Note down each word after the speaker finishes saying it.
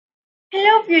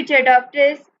Hello future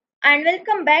doctors and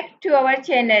welcome back to our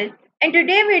channel. In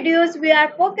today's videos we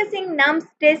are focusing NUMS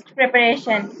test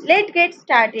preparation. Let's get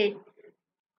started.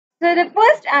 So the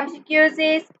first MCQs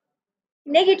is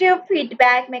negative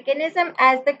feedback mechanism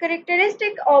as the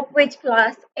characteristic of which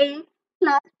class? A.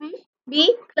 Class fish,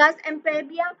 B. Class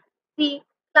amphibia, C.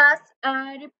 Class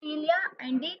reptilia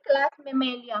and D. Class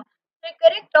mammalia. The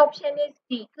correct option is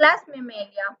D. Class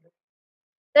mammalia.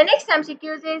 The next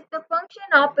MCQs is the function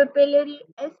of papillary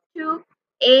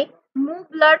S2A move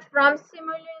blood from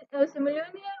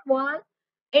synovial wall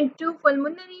into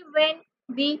pulmonary vein.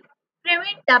 B.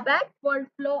 Prevent the backward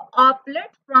flow of blood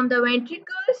from the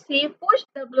ventricle. C. Push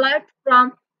the blood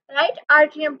from right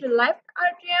atrium to left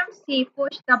atrium. C.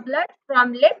 Push the blood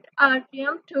from left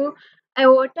atrium to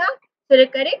aorta. So the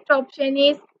correct option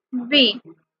is B.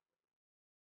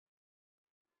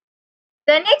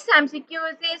 The next MCQ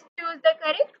is choose the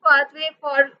correct pathway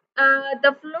for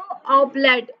the flow of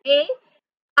blood. A.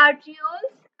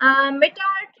 Arterioles,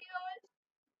 meta-arterioles,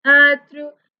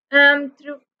 through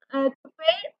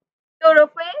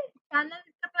thoroughfare, channel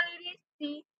capillary.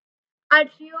 C.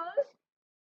 Arterioles,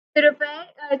 thoroughfare,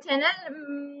 channel.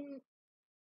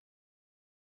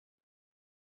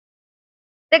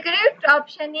 The correct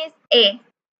option is A.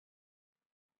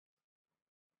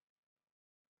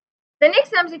 The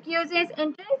next MCQ is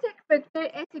intrinsic factor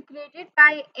is secreted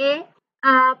by A.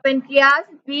 Pancreas,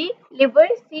 B. Liver,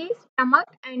 C. Stomach,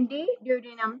 and D.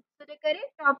 Duodenum. So the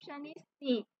correct option is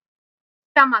C.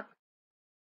 Stomach.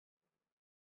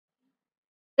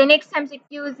 The next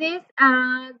MCQ is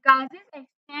gases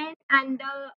extend and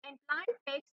the implant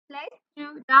takes place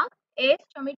through the A.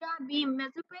 Stomata, B.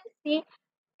 Mesophyll, C.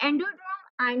 Endodrome,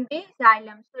 and D.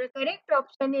 Xylem. So the correct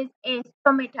option is A.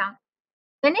 Stomata.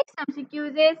 The next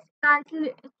MCQ is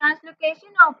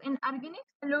translocation of inorganic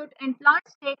solute in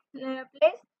plants takes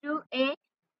place through A.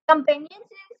 Companion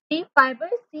cells, B. Fiber,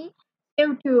 C.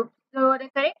 Sieve tube. So the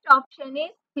correct option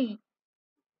is C.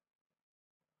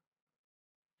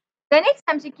 The next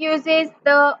MCQ is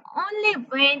the only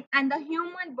vein and the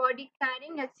human body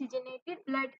carrying oxygenated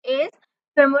blood is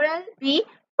femoral, B.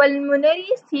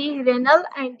 Pulmonary, C. Renal,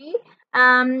 and D.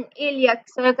 Iliac.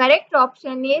 So the correct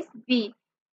option is B.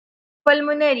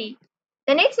 Pulmonary.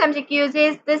 The next MCQ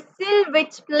is the cells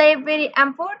which play very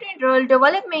important role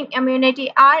developing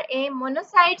immunity are A.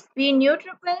 Monocytes, B.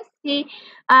 Neutrophils, C.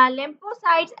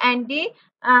 Lymphocytes, and D.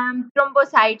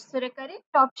 Thrombocytes. So the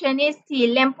correct option is C.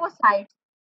 Lymphocytes.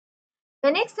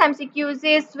 The next MCQ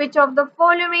is which of the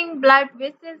following blood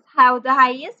vessels have the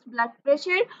highest blood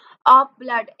pressure of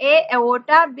blood? A.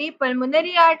 Aorta, B.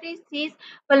 Pulmonary artery, C.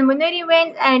 Pulmonary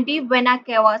veins, and D. Vena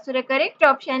cava. So the correct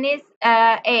option is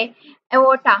A.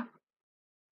 Aorta.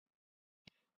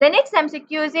 The next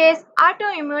MCQ is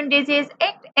autoimmune disease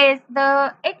act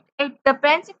the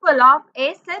principle of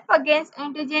A. Self against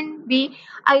antigen, B.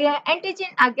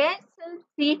 Antigen against self,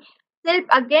 C. Self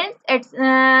against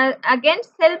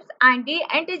self, and D.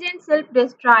 Antigen self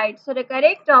destroyed. So the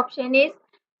correct option is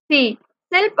C.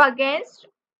 Self against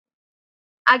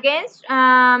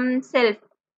self.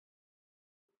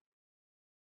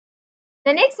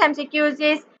 The next MCQ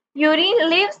is urine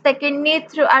leaves the kidney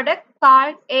through a duct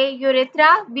called A.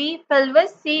 Urethra, B.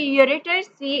 Pelvis, C. Ureter,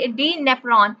 C. D.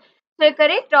 Nephron. So the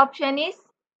correct option is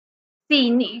C.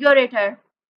 Ureter.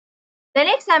 The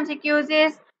next MCQ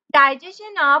is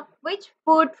digestion of which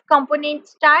food component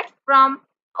starts from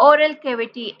oral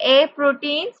cavity? A.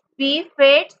 Proteins, B.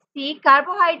 Fats, C.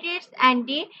 Carbohydrates, and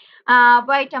D.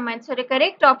 Vitamins. So the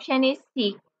correct option is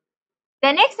C.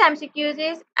 The next MCQ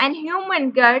is an human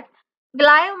gut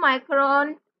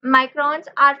microns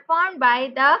are formed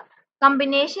by the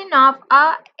combination of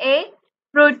A.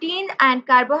 Protein and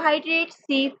carbohydrates,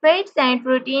 C. Fats and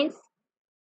proteins,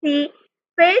 C.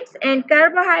 Fats and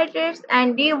carbohydrates,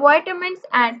 and D. Vitamins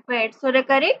and fats. So the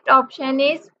correct option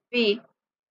is B.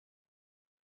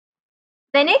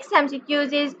 The next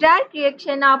MCQ is dark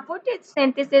reaction of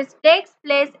photosynthesis takes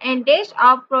place in dish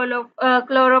of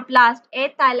chloroplast. A.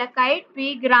 Thylakoid,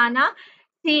 B. Grana,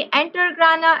 C.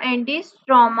 Entergrana, and D.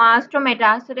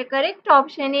 Stomata. So the correct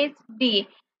option is D.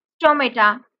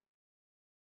 Stomata.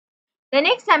 The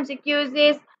next MCQ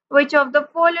is which of the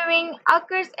following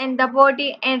occurs in the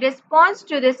body in response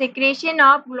to the secretion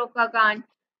of glucagon?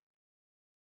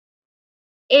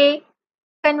 A.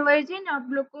 Conversion of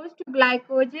glucose to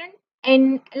glycogen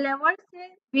in liver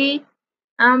cells. B.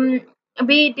 Um,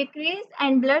 B. Decrease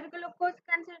in blood glucose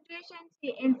concentration.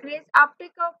 C. Increase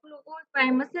uptake of glucose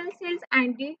by muscle cells.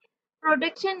 And D.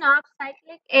 Production of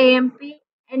cyclic AMP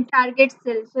in target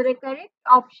cells. So the correct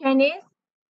option is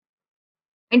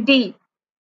D.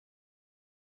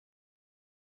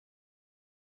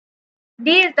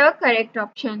 D is the correct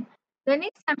option. The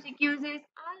next MCQs is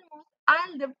almost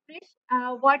all the fish,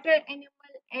 water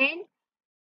animal and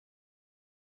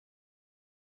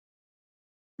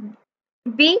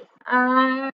B.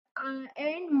 And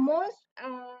most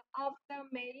of the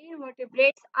marine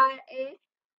vertebrates are a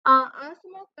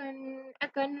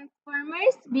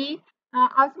conformers. B.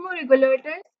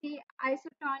 Osmoregulators. C.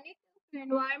 Isotonic to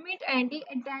environment and D.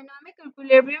 Dynamic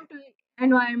equilibrium to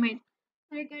environment.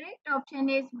 The correct option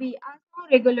is B.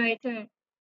 Osmoregulator.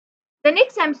 The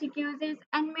next MCQ is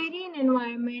in marine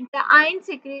environment. The iron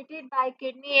secreted by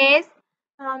kidney is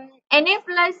Na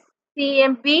plus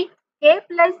CMP, K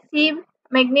plus C,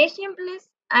 magnesium plus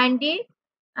and D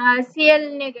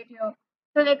Cl negative.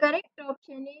 So the correct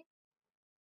option is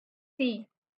C.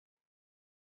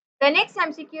 The next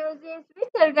MCQ is which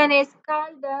organ is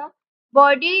called the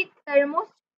body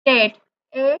thermostat?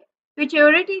 A.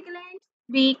 Pituitary gland,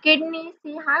 B. Kidney,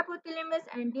 C. Hypothalamus,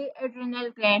 and D.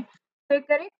 Adrenal gland. The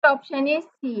correct option is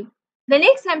C. The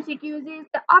next MCQ is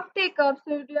the uptake of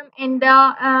sodium in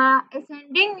the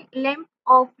ascending limb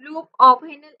of loop of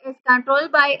Henle is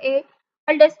controlled by A.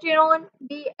 Aldosterone,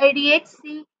 B.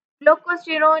 ADHC,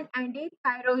 glucosterone, and D.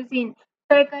 tyrosine.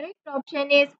 The correct option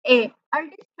is A.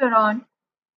 Aldosterone.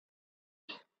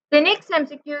 The next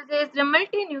MCQ is the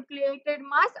multinucleated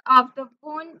mass of the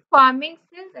bone forming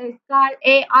cells is called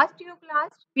A.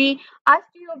 Osteoclast, B.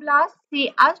 Osteoblast,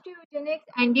 C. Osteogenics,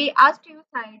 and D.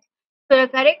 Osteocytes. So the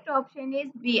correct option is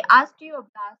B.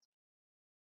 Osteoblast.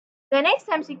 The next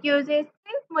MCQ is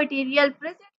silk material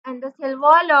present in the cell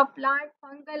wall of plant,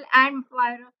 fungal, and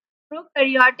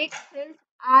prokaryotic cells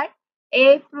are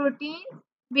A. Protein,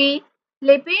 B.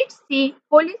 Lipids, C.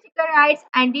 Polysaccharides,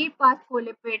 and D.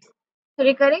 Phospholipids. So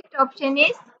the correct option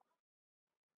is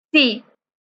C.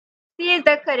 C is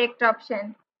the correct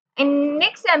option. In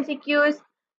next MCQs,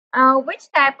 which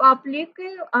type of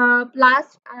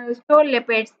leucoplast store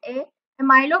lipids? A.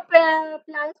 Amyloplast.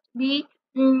 B.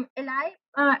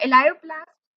 Elioplast.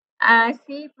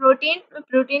 C.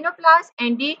 Proteinoplast.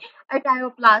 And D.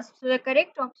 Etioplast. So the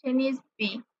correct option is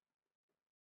B.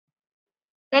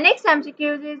 The next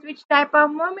MCQ is which type of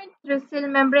movement through cell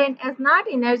membrane is not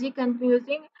energy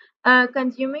consuming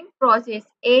process?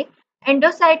 A.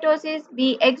 Endocytosis,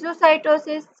 B.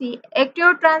 Exocytosis, C.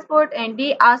 Active transport, and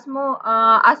D.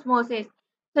 Osmosis.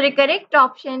 So the correct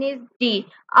option is D.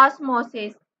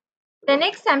 Osmosis. The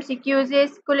next MCQ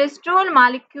is cholesterol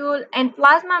molecule and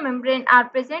plasma membrane are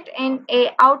present in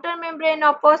A. Outer membrane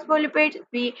of phospholipids,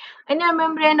 B. Inner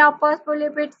membrane of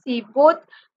phospholipids, C. Both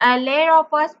a layer of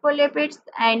phospholipids,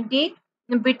 and D.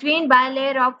 Between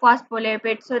bilayer of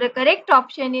phospholipids. So the correct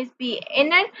option is B.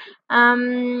 Inner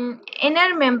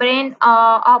membrane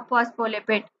of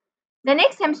phospholipid. The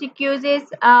next MCQs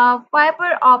is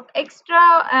fiber of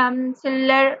extra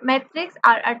cellular matrix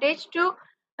are attached to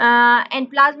and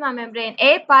plasma membrane.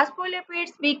 A.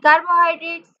 Phospholipids, B.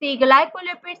 Carbohydrates, C.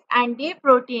 Glycolipids, and D.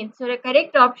 Protein. So the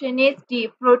correct option is D.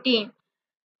 Protein.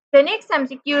 The next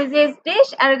MCQ is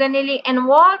dash organelle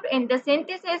involved in the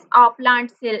synthesis of plant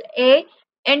cell. A.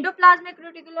 Endoplasmic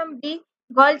reticulum, B.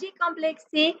 Golgi complex,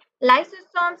 C.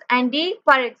 Lysosomes, and D.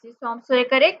 Peroxisomes. So the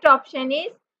correct option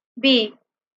is B.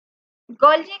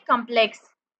 Golgi complex.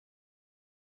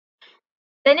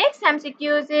 The next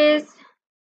MCQ is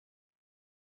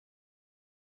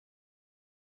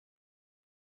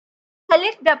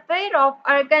select the pair of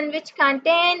organs which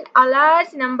contain a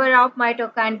large number of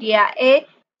mitochondria. A.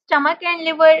 Stomach and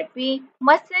liver. B.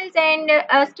 Muscles and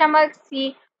stomach.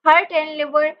 C. Heart and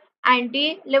liver. And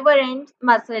D. Liver and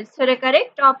muscles. So the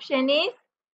correct option is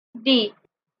D.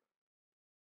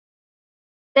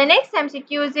 The next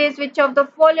MCQ is which of the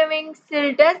following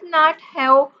cell does not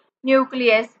have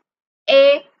nucleus?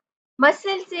 A.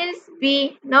 Muscle cells,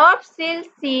 B. Nerve cells,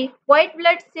 C. White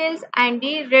blood cells, and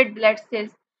D. Red blood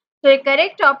cells. So the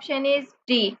correct option is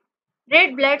D.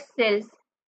 Red blood cells.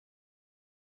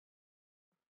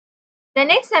 The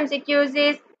next MCQ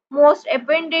is most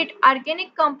abundant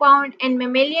organic compound in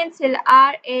mammalian cell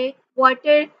are A.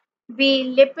 Water,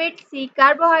 B. Lipid, C.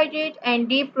 Carbohydrate, and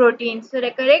D. Protein. So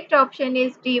the correct option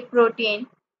is D. Protein.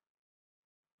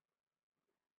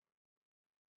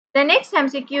 The next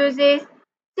MCQ is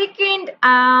second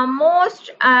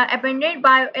most abundant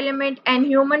bioelement in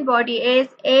human body is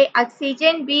A.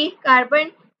 Oxygen, B.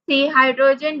 Carbon, C.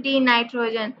 Hydrogen, D.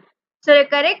 Nitrogen. So the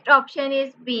correct option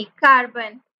is B.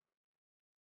 Carbon.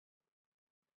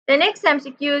 The next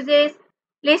MCQ is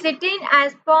lecithin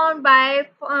as formed by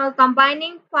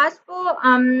combining phosphatidic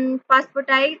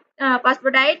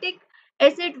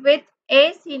acid with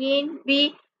A. Serine,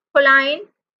 B. Choline.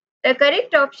 The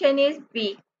correct option is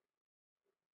B.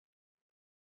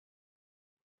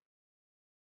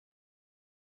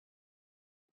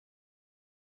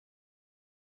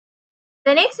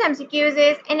 The next MCQs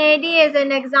is NAD is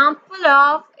an example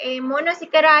of a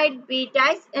monosaccharide, B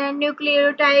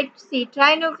dinucleotide, C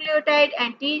trinucleotide,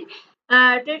 and T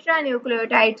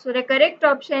tetranucleotide. So the correct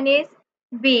option is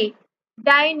B,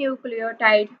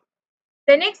 dinucleotide.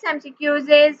 The next MCQs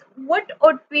is what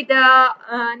would be the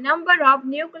number of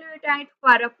nucleotides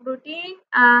for a protein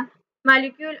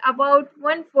molecule about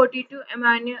 142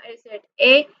 amino acid?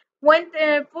 A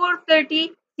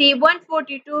 430, C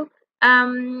 142,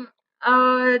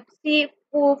 C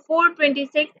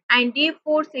 426, and D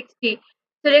 460.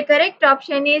 So the correct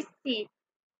option is C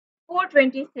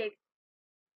 426.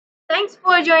 Thanks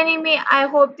for joining me. I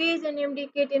hope these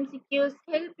MDCat MCQs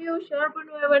help you sharpen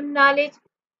your knowledge.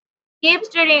 Keep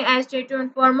studying and stay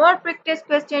tuned for more practice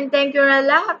questions. Thank you and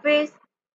Allah Hafiz.